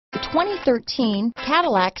2013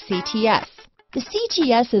 Cadillac CTS. The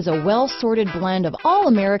CTS is a well-sorted blend of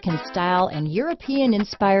all-American style and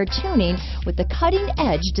European-inspired tuning with the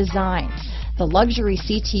cutting-edge design. The luxury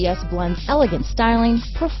CTS blends elegant styling,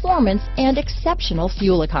 performance, and exceptional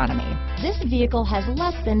fuel economy. This vehicle has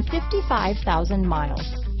less than 55,000 miles.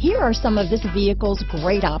 Here are some of this vehicle's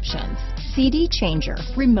great options: CD changer,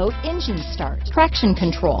 remote engine start, traction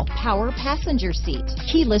control, power passenger seat,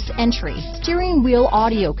 keyless entry, steering wheel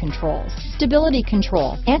audio controls, stability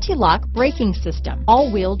control, anti-lock braking system,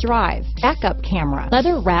 all-wheel drive, backup camera,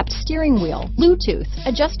 leather-wrapped steering wheel, Bluetooth,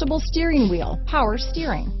 adjustable steering wheel, power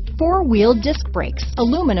steering, four-wheel disc brakes,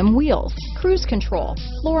 aluminum wheels, cruise control,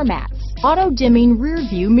 floor mats, auto-dimming rear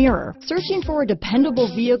view mirror. Searching for a dependable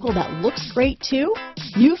vehicle that looks great too?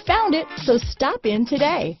 You found it, so stop in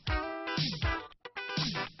today.